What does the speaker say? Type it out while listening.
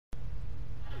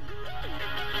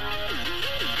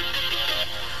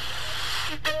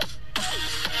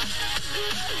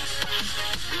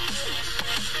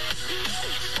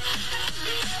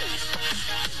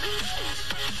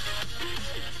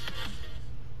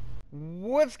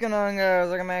What's going on, guys?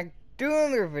 Welcome back to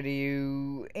another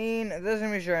video, and this is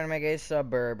going to be trying to make a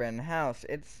suburban house.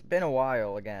 It's been a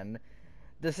while again.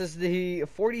 This is the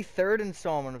 43rd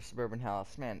installment of Suburban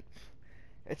House. Man,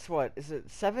 it's what, is it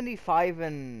 75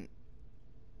 and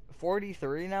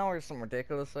 43 now, or something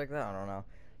ridiculous like that? I don't know.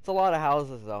 It's a lot of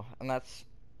houses, though, and that's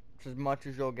as much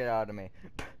as you'll get out of me.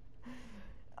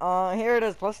 Here it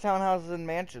is, plus townhouses and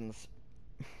mansions.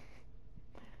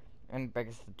 And I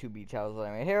guess the two beach houses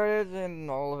I made. Here it is in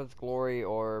all of its glory,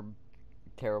 or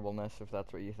terribleness, if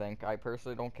that's what you think. I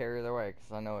personally don't care either way, because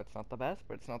I know it's not the best,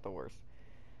 but it's not the worst.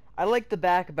 I like the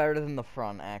back better than the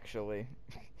front, actually.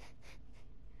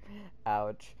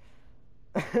 Ouch.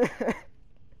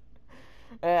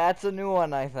 That's a new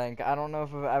one, I think. I don't know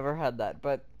if I've ever had that,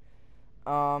 but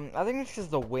I think it's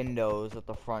just the windows at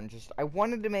the front. I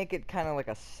wanted to make it kind of like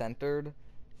a centered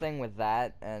thing with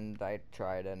that, and I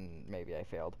tried, and maybe I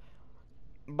failed.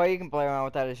 But you can play around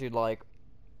with that as you'd like.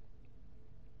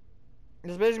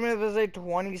 This basement is a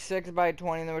 26 by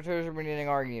 20, and the materials we're needing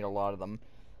are, you need a lot of them.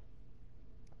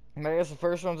 And I guess the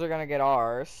first ones we're gonna get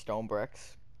are stone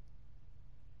bricks,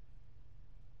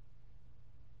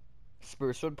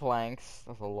 spruce wood planks,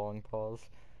 that's a long pause,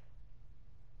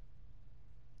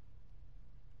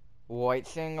 white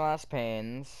stained glass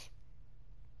panes,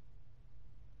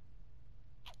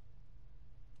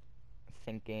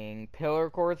 thinking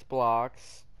pillar quartz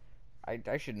blocks.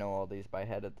 I should know all these by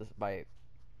head at this by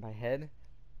head.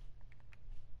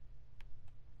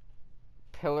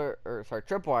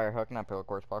 Tripwire hook, not pillar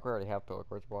quartz block. We already have pillar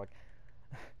quartz block.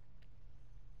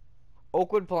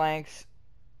 Oakwood planks,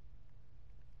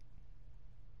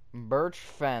 birch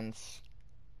fence,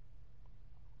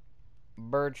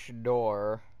 birch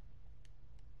door,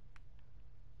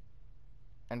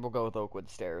 and we'll go with oakwood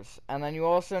stairs. And then you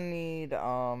also need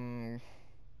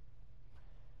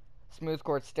smooth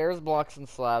quartz stairs, blocks, and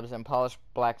slabs, and polished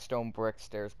black stone brick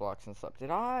stairs, blocks, and slabs.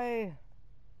 Did I?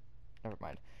 Never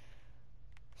mind.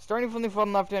 Starting from the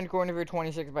front left-hand corner of your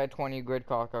 26 by 20 grid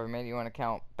cover made, you want to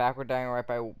count backward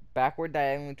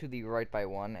diagonally to the right by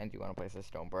 1, and you want to place a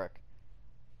stone brick.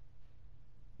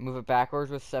 Move it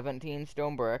backwards with 17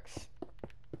 stone bricks.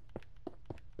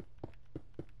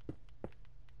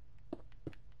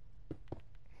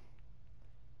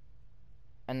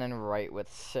 And then right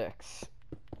with 6.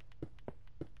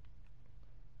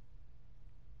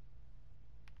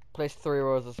 Place 3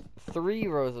 rows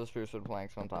of spruce wood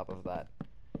planks on top of that.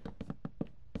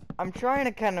 I'm trying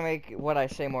to kind of make what I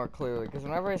say more clearly, because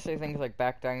whenever I say things like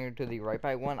back diagonally to the right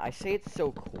by 1, I say it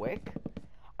so quick.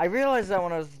 I realized that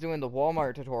when I was doing the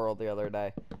Walmart tutorial the other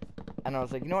day, and I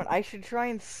was like, you know what, I should try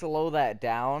and slow that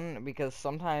down, because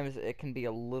sometimes it can be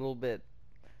a little bit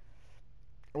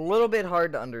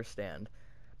hard to understand.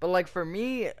 But like for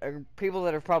me, people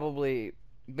that have probably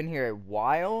been here a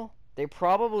while, they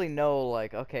probably know,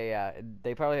 like, okay, yeah,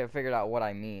 they probably have figured out what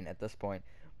I mean at this point.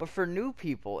 But for new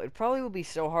people, it probably would be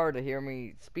so hard to hear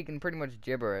me speaking pretty much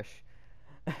gibberish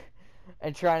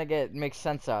and trying to make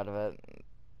sense out of it.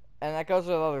 And that goes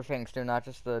with other things too, not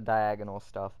just the diagonal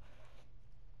stuff.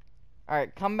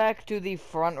 Alright, come back to the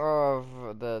front row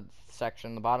of the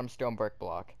section, the bottom stone brick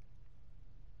block.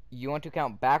 You want to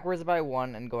count backwards by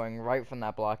 1, and going right from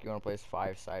that block, you want to place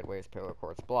 5 sideways pillar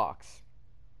quartz blocks.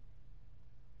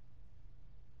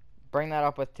 Bring that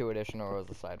up with 2 additional rows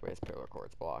of sideways pillar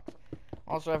quartz blocks.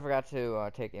 Also, I forgot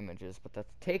to take images, but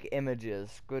that's take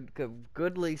images.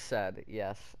 Goodly said.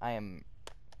 Yes, I am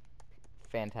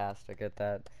fantastic at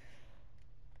that.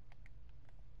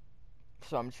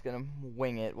 So I'm just gonna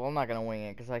wing it. Well, I'm not gonna wing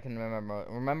it because I can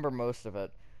remember most of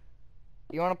it.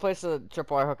 You want to place a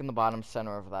tripwire hook in the bottom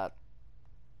center of that.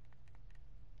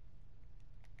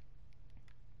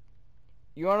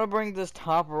 You want to bring this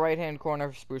top right-hand corner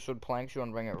of spruce wood planks. You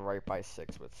want to bring it right by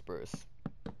 6 with spruce.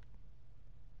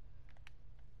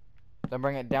 Then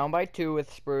bring it down by 2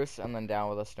 with spruce, and then down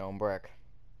with a stone brick.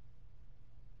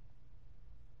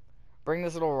 Bring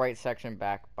this little right section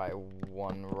back by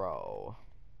 1 row.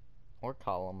 Or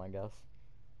column, I guess.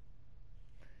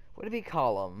 Would it be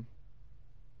column?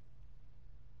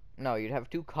 No, you'd have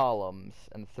 2 columns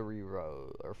and 3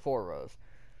 rows, or 4 rows.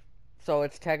 So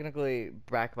it's technically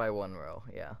back by 1 row,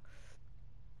 yeah.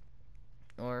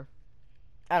 Or,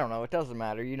 I don't know, it doesn't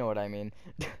matter, you know what I mean.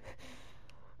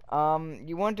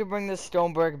 You want to bring this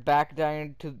stone brick back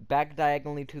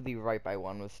diagonally to the right by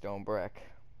 1 with stone brick.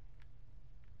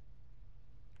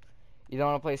 You don't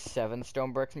want to place 7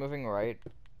 stone bricks moving right.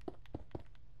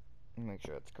 Make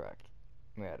sure it's correct.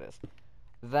 Yeah, it is.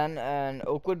 Then an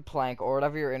oakwood plank, or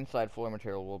whatever your inside floor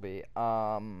material will be.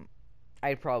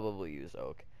 I'd probably use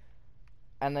oak.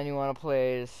 And then you want to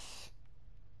place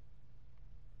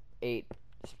 8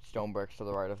 stone bricks to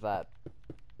the right of that.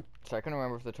 So I couldn't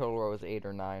remember if the total row was 8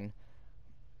 or 9.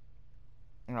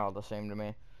 All the same to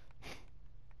me.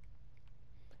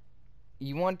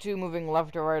 You want to moving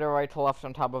left to right or right to left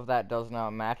on top of that does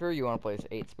not matter. You want to place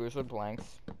 8 spruce wood planks,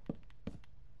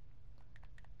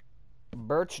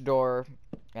 birch door,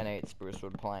 and 8 spruce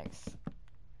wood planks.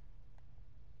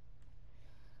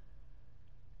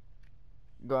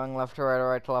 Going left to right or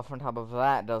right to left on top of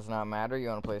that does not matter. You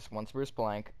want to place 1 spruce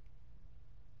plank,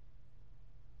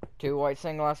 2 white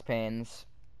stained glass panes,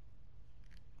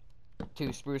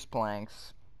 2 spruce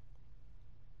planks,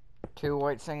 2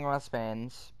 white stained glass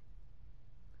panes,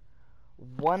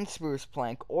 1 spruce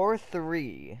plank, or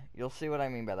 3. You'll see what I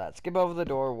mean by that. Skip over the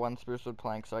door, 1 spruce wood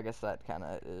plank, so I guess that kind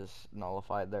of is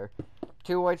nullified there.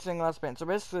 2 white stained glass panes. So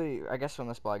basically, I guess from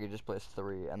this block, you just place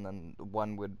 3, and then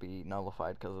 1 would be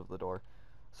nullified because of the door.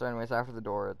 So anyways, after the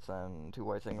door, it's 2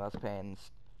 white stained glass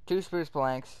panes, 2 spruce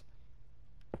planks,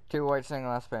 2 white stained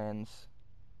glass panes,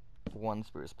 1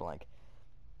 spruce plank.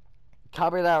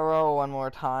 Copy that row one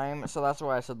more time. So that's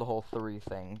why I said the whole 3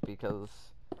 thing, because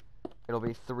it'll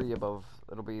be 3 above.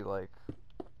 It'll be like,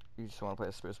 you just want to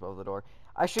place a spruce above the door.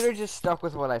 I should have just stuck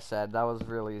with what I said. That was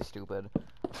really stupid.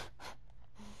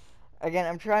 Again,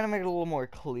 I'm trying to make it a little more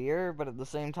clear, but at the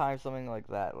same time, something like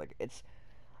that. Like, it's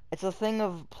a thing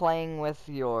of playing with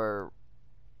your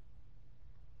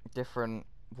different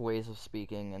ways of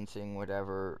speaking and seeing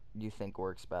whatever you think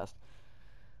works best.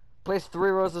 Place 3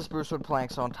 rows of spruce wood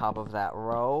planks on top of that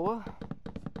row.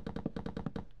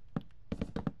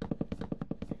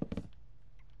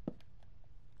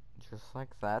 Just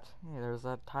like that. Hey, there's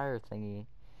that tire thingy.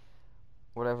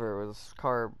 Whatever it was,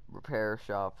 car repair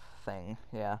shop thing.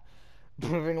 Yeah.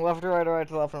 Moving left to right or right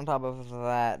to left on top of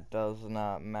that does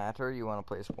not matter. You want to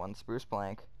place 1 spruce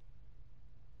plank,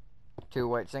 2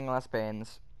 white stained glass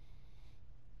panes,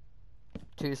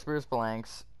 2 spruce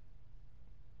planks,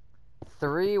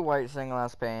 3 white stained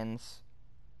glass panes,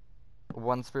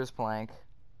 1 spruce plank,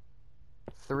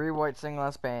 3 white stained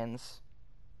glass panes,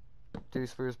 2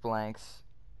 spruce planks,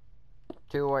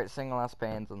 2 white stained glass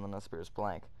panes, and then a spruce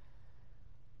plank.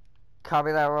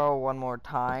 Copy that row one more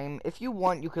time. If you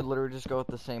want, you could literally just go with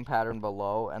the same pattern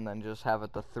below and then just have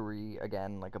it the 3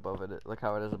 again, like above it, like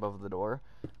how it is above the door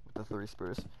with the 3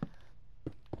 spruce.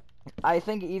 I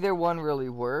think either one really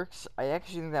works. I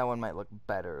actually think that one might look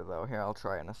better though. Here, I'll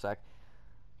try it in a sec.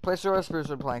 Place your spruce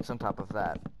wood planks on top of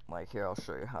that. Like here, I'll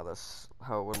show you how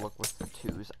it would look with the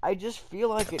 2s. I just feel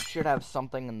like it should have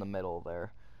something in the middle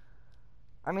there.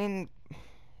 I mean,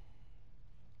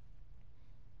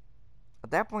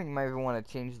 at that point, you might even want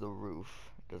to change the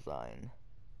roof design.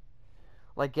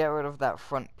 Like, get rid of that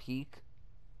front peak.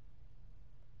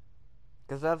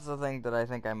 Because that's the thing that I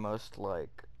think I'm most,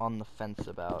 like, on the fence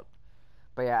about.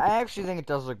 But yeah, I actually think it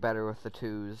does look better with the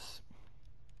 2s.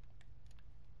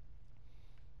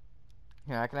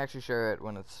 Yeah, I can actually share it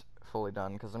when it's fully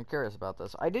done, because I'm curious about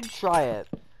this. I did try it,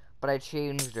 but I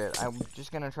changed it. I'm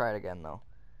just going to try it again, though.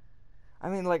 I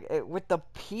mean, like, with the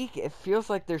peak, it feels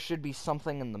like there should be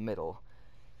something in the middle.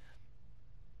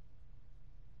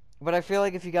 But I feel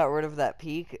like if you got rid of that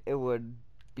peak, it would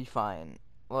be fine.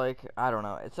 Like, I don't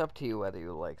know. It's up to you whether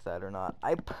you like that or not.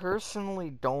 I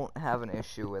personally don't have an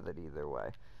issue with it either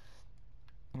way.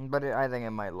 But I think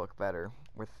it might look better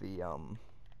with the,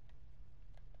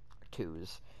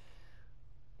 2s.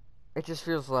 It just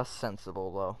feels less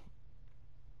sensible, though.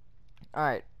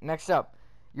 Alright, next up.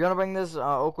 You want to bring this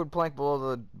oak wood plank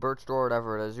below the birch door,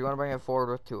 whatever it is. You want to bring it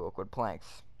forward with 2 oak wood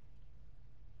planks.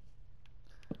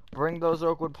 Bring those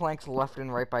oak wood planks left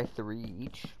and right by 3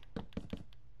 each.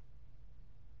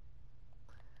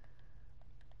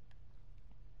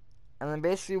 And then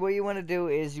basically what you want to do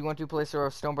is you want to place a row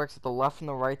of stone bricks at the left and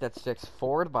the right that sticks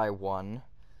forward by 1.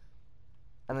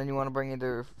 And then you want to bring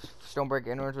either stone brick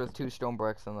inwards with 2 stone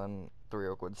bricks and then 3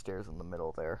 oak wood stairs in the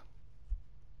middle there.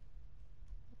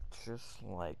 Just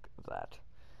like that.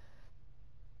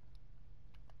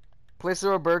 Place a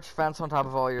row of birch fence on top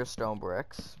of all your stone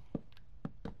bricks.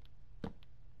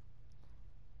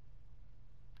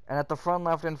 And at the front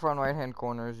left and front right hand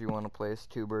corners, you want to place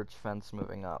 2 birch fence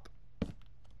moving up.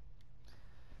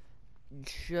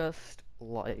 Just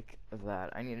like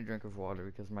that. I need a drink of water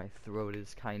because my throat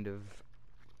is kind of...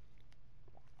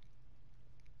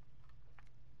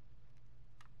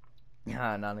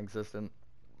 non-existent.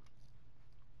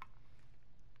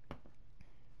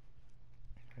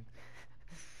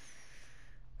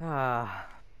 Alright.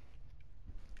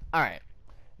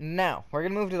 Now, we're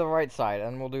going to move to the right side,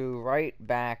 and we'll do right,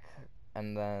 back,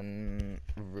 and then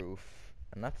roof.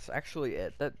 And that's actually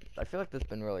it. I feel like that's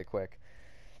been really quick.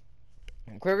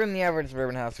 Quicker than the average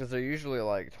suburban house, because they're usually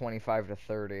like 25 to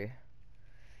 30.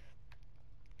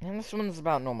 And this one's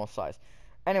about normal size.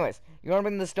 Anyways, you want to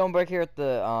bring the stone brick here at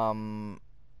the,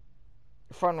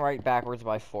 front right backwards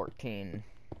by 14.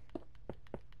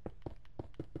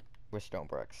 With stone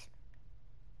bricks.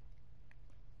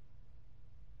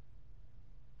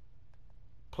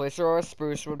 Place a row of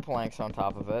spruce wood planks on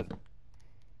top of it.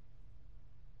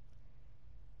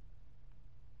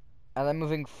 And then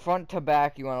moving front to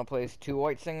back, you want to place 2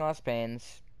 white stained glass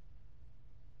panes,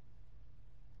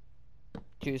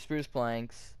 2 spruce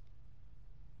planks,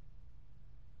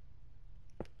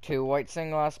 2 white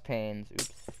stained glass panes,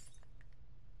 oops,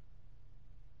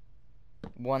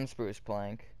 1 spruce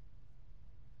plank,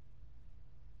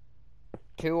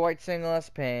 2 white stained glass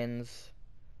panes,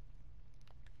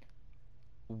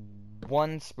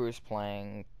 1 spruce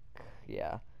plank,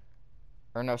 yeah.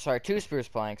 Or no, sorry, 2 spruce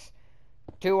planks,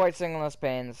 2 white stained glass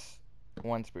panes,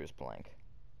 1 spruce plank.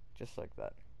 Just like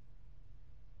that.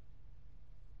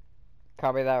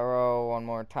 Copy that row one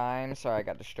more time. Sorry, I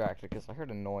got distracted because I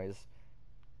heard a noise.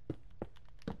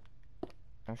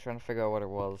 I was trying to figure out what it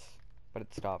was, but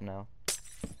it stopped now.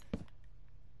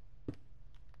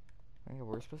 Okay,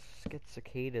 we're supposed to get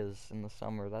cicadas in the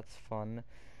summer. That's fun.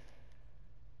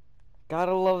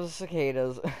 Gotta love the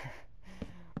cicadas.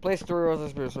 Place 3 rows of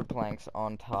spruce wood planks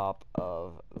on top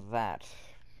of that.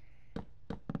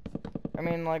 I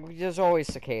mean, like, there's always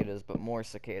cicadas, but more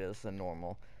cicadas than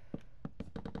normal.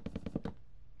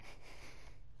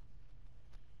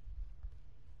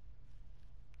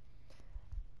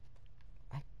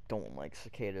 I don't like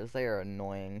cicadas. They are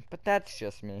annoying, but that's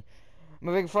just me.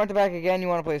 Moving front to back again, you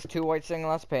want to place 2 white stained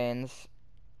glass panes,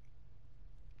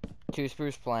 2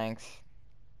 spruce planks,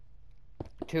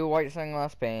 2 white stained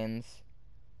glass panes,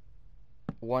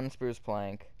 1 spruce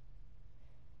plank,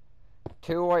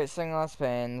 2 white stained glass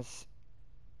panes,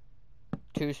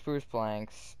 2 spruce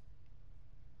planks,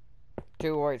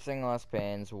 2 white stained glass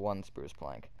panes, 1 spruce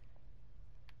plank.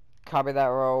 Copy that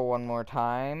row one more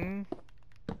time.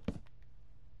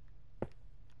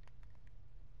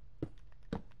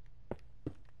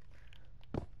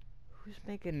 Who's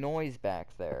making noise back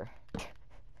there?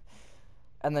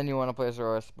 And then you want to place a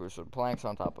row of spruce wood planks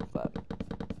on top of that.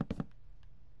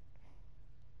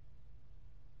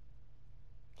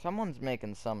 Someone's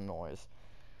making some noise.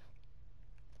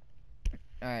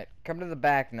 Alright, come to the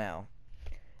back now.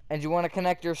 And you want to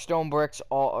connect your stone bricks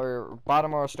or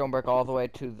bottom row of stone brick all the way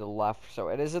to the left. So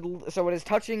it is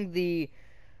touching the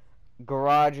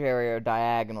garage area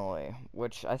diagonally,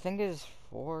 which I think is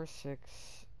 4,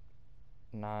 6,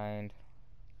 9.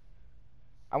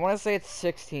 I want to say it's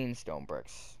 16 stone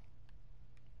bricks.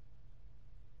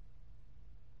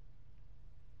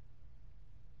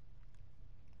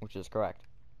 Which is correct.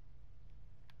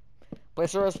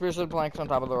 Place a row of spruce wood planks on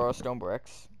top of the row of stone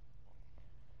bricks.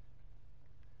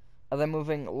 And then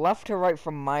moving left to right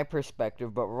from my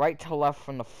perspective, but right to left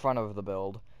from the front of the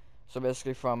build. So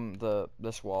basically from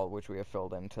this wall, which we have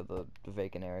filled into the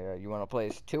vacant area, you want to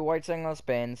place 2 white stained glass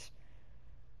panes,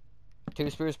 2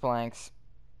 spruce planks,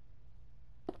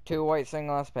 2 white stained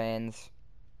glass panes,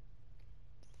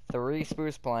 3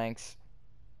 spruce planks,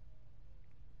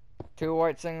 2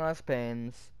 white stained glass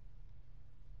panes,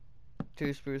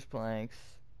 2 spruce planks,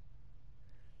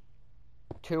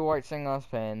 2 white stained glass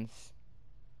panes,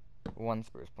 1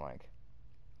 spruce plank.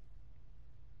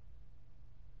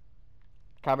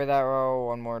 Copy that row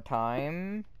one more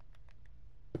time.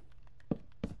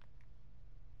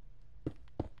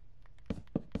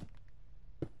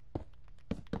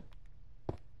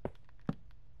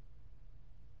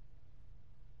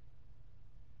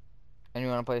 And you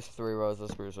want to place 3 rows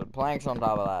of spruce wood planks on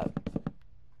top of that.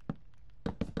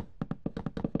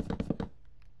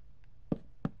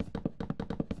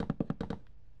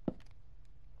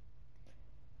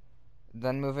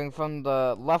 Then moving from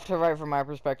the left to right from my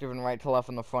perspective and right to left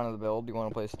in the front of the build, you want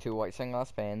to place 2 white stained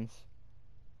glass panes,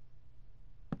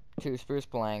 2 spruce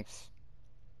planks,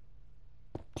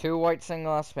 2 white stained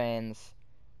glass panes,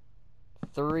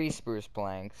 3 spruce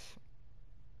planks,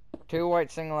 2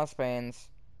 white stained glass panes,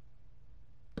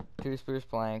 2 spruce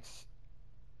planks,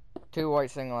 2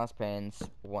 white stained glass panes,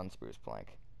 1 spruce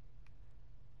plank.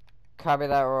 Copy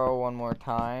that row one more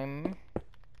time.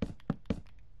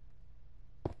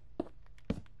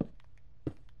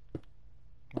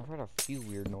 I've heard a few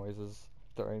weird noises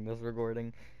during this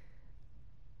recording.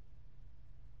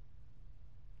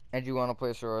 And you want to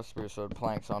place a row of spruce wood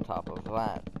planks on top of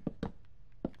that.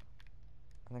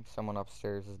 I think someone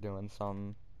upstairs is doing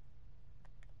some.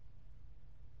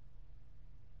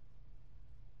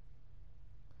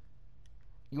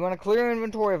 You want to clear your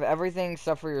inventory of everything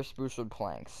except for your spruce wood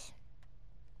planks.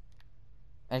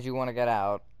 As you want to get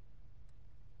out.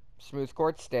 Smooth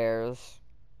quartz stairs.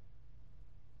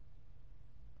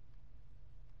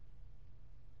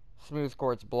 smooth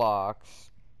quartz blocks,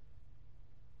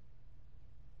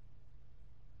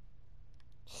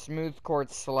 smooth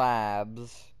quartz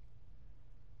slabs,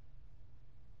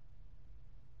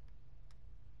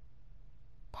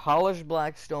 polished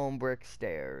black stone brick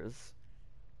stairs,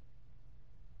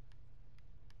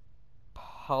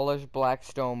 polished black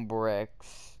stone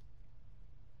bricks,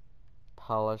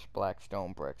 polished black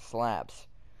stone brick slabs.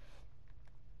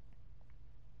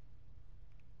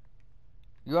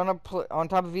 You want to on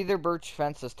top of either birch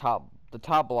fence's the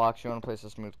top blocks, you want to place a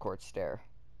smooth quartz stair.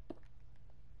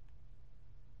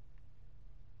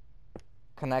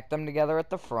 Connect them together at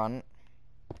the front.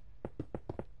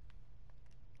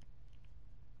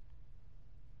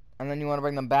 And then you want to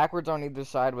bring them backwards on either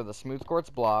side with a smooth quartz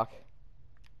block.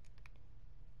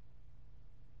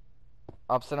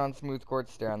 Upset on smooth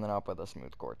quartz stair, and then up with a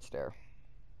smooth quartz stair.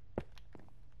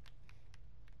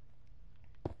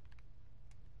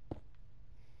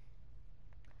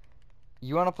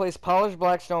 You want to place polished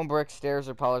black stone brick stairs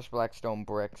or polished black stone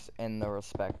bricks in the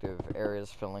respective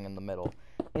areas filling in the middle,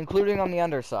 including on the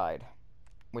underside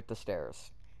with the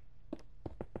stairs.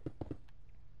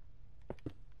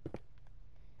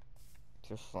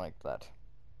 Just like that.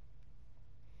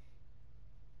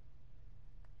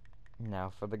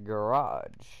 Now for the garage.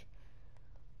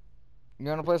 You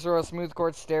want to place a row of smooth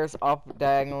quartz stairs up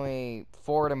diagonally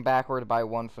forward and backward by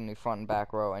 1 from the front and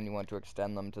back row, and you want to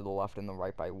extend them to the left and the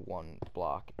right by 1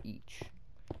 block each.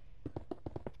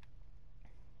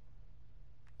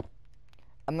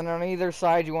 And then on either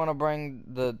side, you want to bring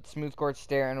the smooth quartz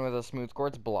stair in with a smooth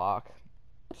quartz block,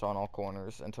 so on all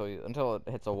corners until it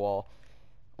hits a wall.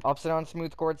 Upside down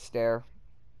smooth quartz stair,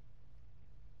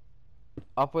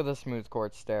 up with a smooth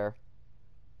quartz stair,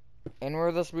 inward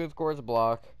with a smooth quartz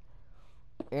block,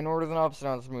 inward with an upside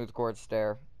down smooth quartz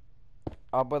stair,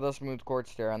 up with a smooth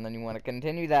quartz stair, and then you want to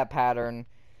continue that pattern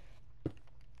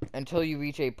until you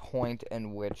reach a point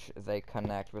in which they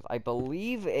connect with, I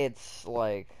believe it's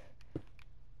like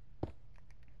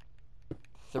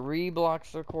 3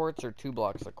 blocks of quartz or 2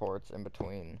 blocks of quartz in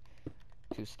between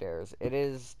 2 stairs. It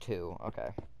is 2. Okay.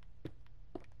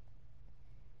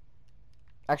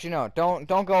 Actually, no. Don't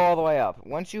go all the way up.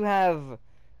 Once you have,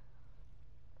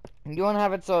 you want to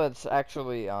have it so it's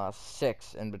actually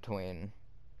 6 in between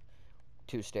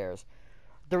 2 stairs.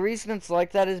 The reason it's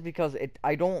like that is because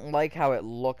I don't like how it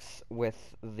looks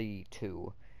with the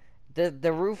 2.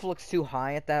 The roof looks too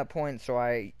high at that point,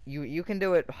 so you can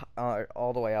do it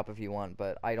all the way up if you want,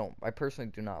 but I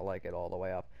personally do not like it all the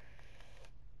way up.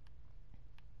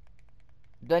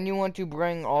 Then you want to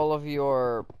bring all of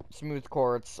your smooth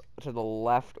quartz to the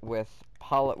left with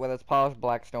its polished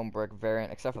black stone brick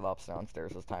variant, except for the ups and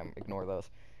downstairs this time. Ignore those.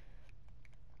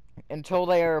 Until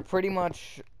they are pretty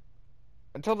much,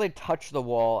 until they touch the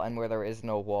wall, and where there is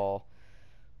no wall,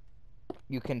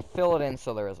 you can fill it in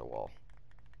so there is a wall.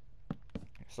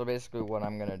 So basically what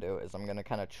I'm going to do is I'm going to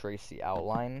kind of trace the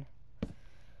outline.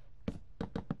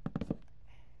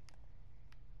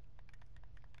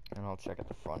 And I'll check at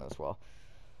the front as well.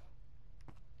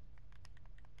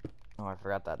 Oh, I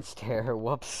forgot that stair.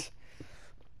 Whoops.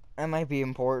 That might be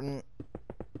important.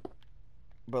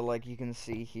 But like you can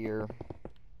see here,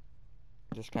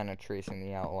 just kind of tracing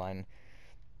the outline.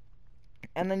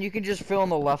 And then you can just fill in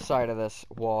the left side of this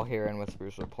wall here in with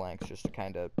spruce wood planks just to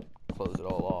kind of close it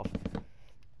all off.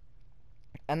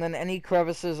 And then any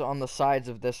crevices on the sides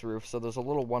of this roof, so there's a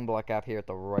little 1 block gap here at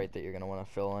the right that you're going to want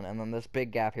to fill in, and then this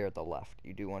big gap here at the left,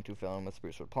 you do want to fill in with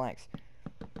spruce wood planks.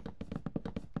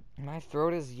 My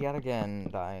throat is yet again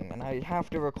dying, and I have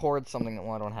to record something that,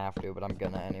 well, I don't have to, but I'm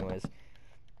gonna anyways.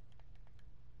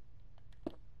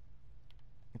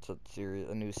 It's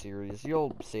a new series.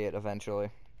 You'll see it eventually.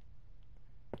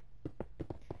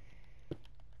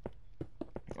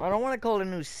 I don't want to call it a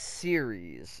new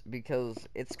series, because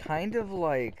it's kind of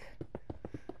like,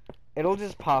 it'll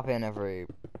just pop in every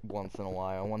once in a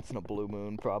while, once in a blue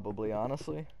moon, probably,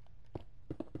 honestly.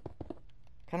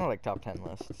 Kind of like top 10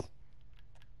 lists.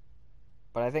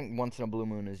 But I think once in a blue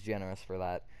moon is generous for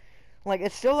that. Like,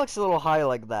 it still looks a little high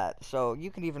like that, so you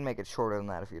can even make it shorter than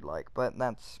that if you'd like, but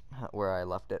that's where I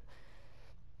left it.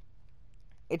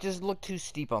 It just looked too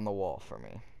steep on the wall for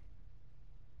me.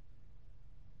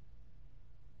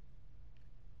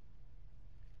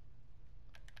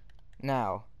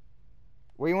 Now,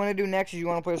 what you want to do next is you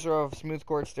want to place a row of smooth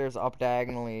quartz stairs up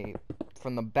diagonally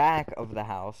from the back of the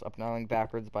house, up diagonally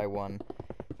backwards by 1,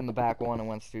 from the back 1, and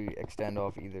wants to extend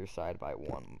off either side by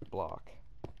 1 block.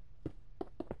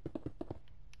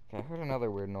 Okay, I heard another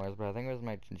weird noise, but I think it was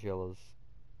my chinchillas.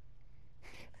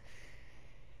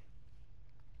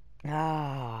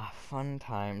 Ah, fun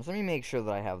times. Let me make sure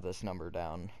that I have this number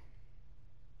down.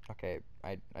 Okay,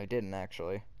 I didn't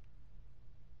actually.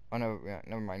 Oh no, yeah,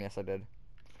 never mind. Yes, I did.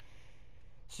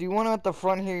 So you want to, at the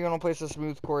front here, you want to place a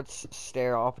smooth quartz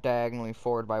stair up diagonally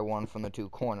forward by 1 from the 2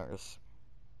 corners.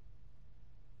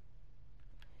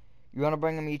 You want to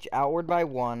bring them each outward by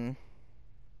 1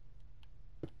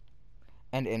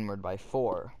 and inward by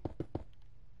 4.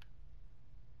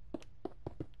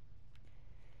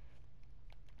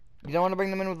 You don't want to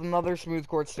bring them in with another smooth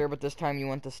quartz stair, but this time you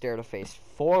want the stair to face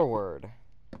forward.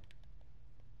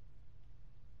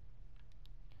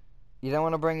 You don't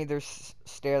want to bring either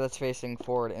stair that's facing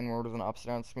forward inward with an upside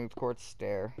down smooth quartz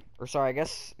stair. Or sorry, I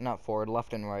guess not forward,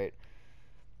 left and right.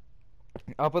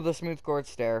 Up with a smooth quartz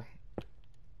stair.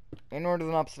 Inward with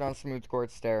an upside down smooth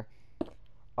quartz stair.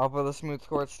 Up with a smooth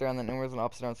quartz stair, and then inward with an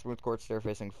upside down smooth quartz stair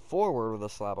facing forward with a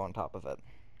slab on top of it.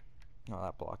 Oh,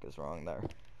 that block is wrong there.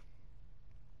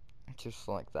 Just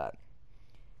like that.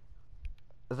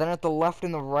 Then at the left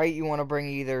and the right, you want to bring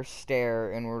either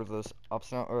stair inward with this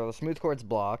upside down, or the smooth quartz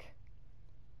block.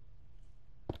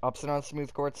 Upside down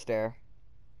smooth quartz stair.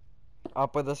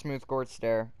 Up with a smooth quartz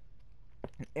stair.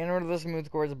 Inward with a smooth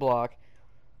quartz block.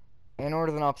 Inward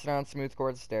with an upside down smooth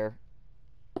quartz stair.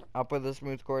 Up with a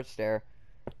smooth quartz stair.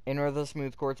 Inward with a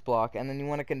smooth quartz block. And then you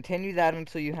want to continue that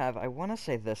until you have, I want to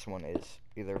say this one is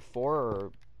either 4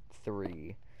 or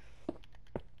 3.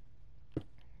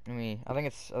 I think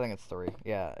it's 3.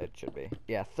 Yeah, it should be.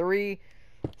 Yeah, 3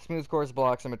 smooth quartz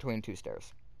blocks in between 2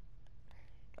 stairs.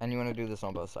 And you want to do this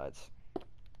on both sides.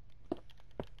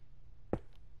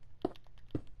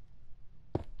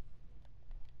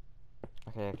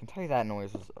 Okay, I can tell you that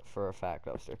noise is for a fact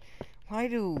upstairs. Why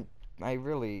do... I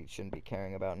really shouldn't be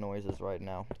caring about noises right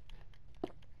now.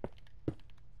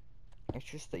 It's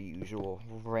just the usual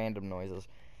random noises.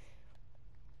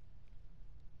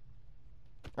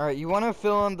 Alright, you want to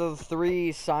fill in the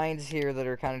 3 sides here that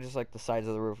are kind of just like the sides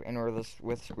of the roof in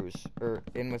with spruce, or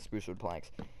in with spruce wood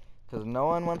planks. Because no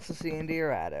one wants to see into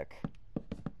your attic.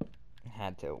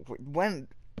 Had to.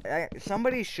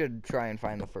 Somebody should try and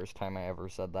find the first time I ever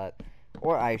said that.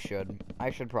 Or I should.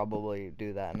 I should probably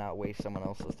do that and not waste someone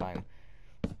else's time.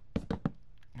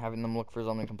 Having them look for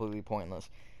something completely pointless.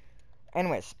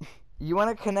 Anyways, you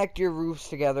want to connect your roofs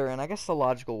together, and I guess the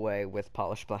logical way, with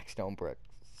polished black stone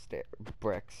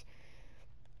bricks.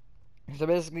 So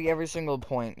basically every single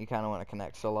point you kind of want to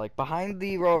connect. So like behind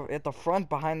the row, at the front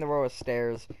behind the row of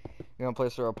stairs, you're going to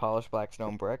place a row of polished black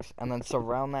stone bricks, and then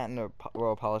surround that in a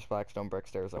row of polished black stone brick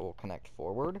stairs that will connect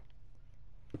forward.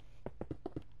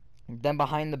 Then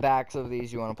behind the backs of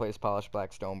these, you want to place polished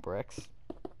black stone bricks.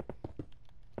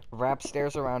 Wrap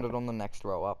stairs around it on the next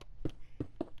row up.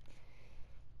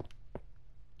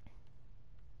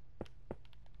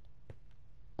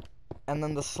 And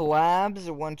then the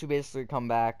slabs want to basically come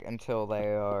back until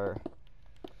they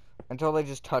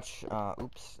just touch,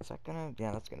 oops, is that gonna,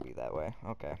 yeah, that's gonna be that way,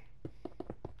 okay.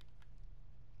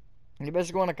 And you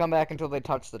basically want to come back until they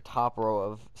touch the top row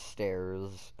of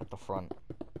stairs at the front.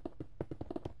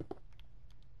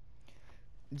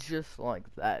 Just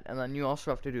like that. And then you also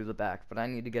have to do the back, but I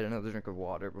need to get another drink of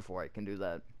water before I can do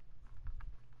that.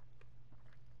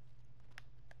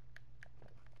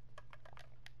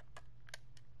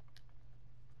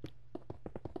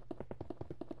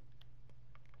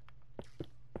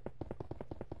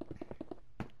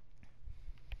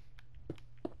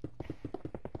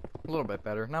 A little bit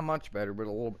better. Not much better, but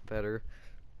a little bit better.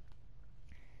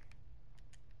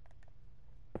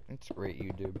 It's great,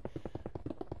 YouTube.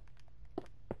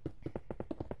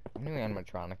 New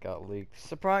animatronic got leaked.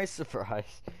 Surprise,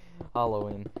 surprise.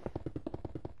 Halloween.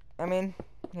 I mean,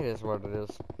 it is what it is.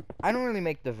 I don't really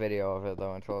make the video of it,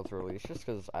 though, until it's released, just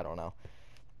because, I don't know.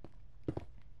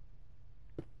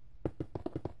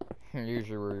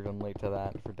 Usually we're even late to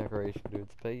that for decoration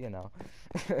dudes, but, you know.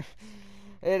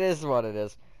 It is what it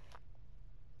is.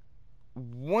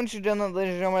 Once you're done that,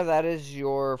 ladies and gentlemen, that is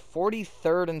your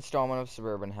 43rd installment of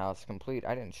Suburban House complete.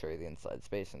 I didn't show you the inside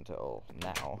space until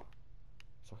now.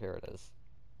 So here it is.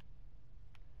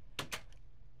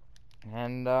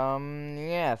 And,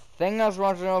 yeah, thank you guys for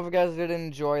watching. I hope you guys did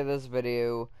enjoy this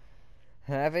video.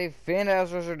 Have a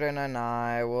fantastic day, and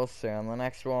I will see you on the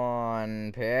next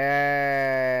one. Peace.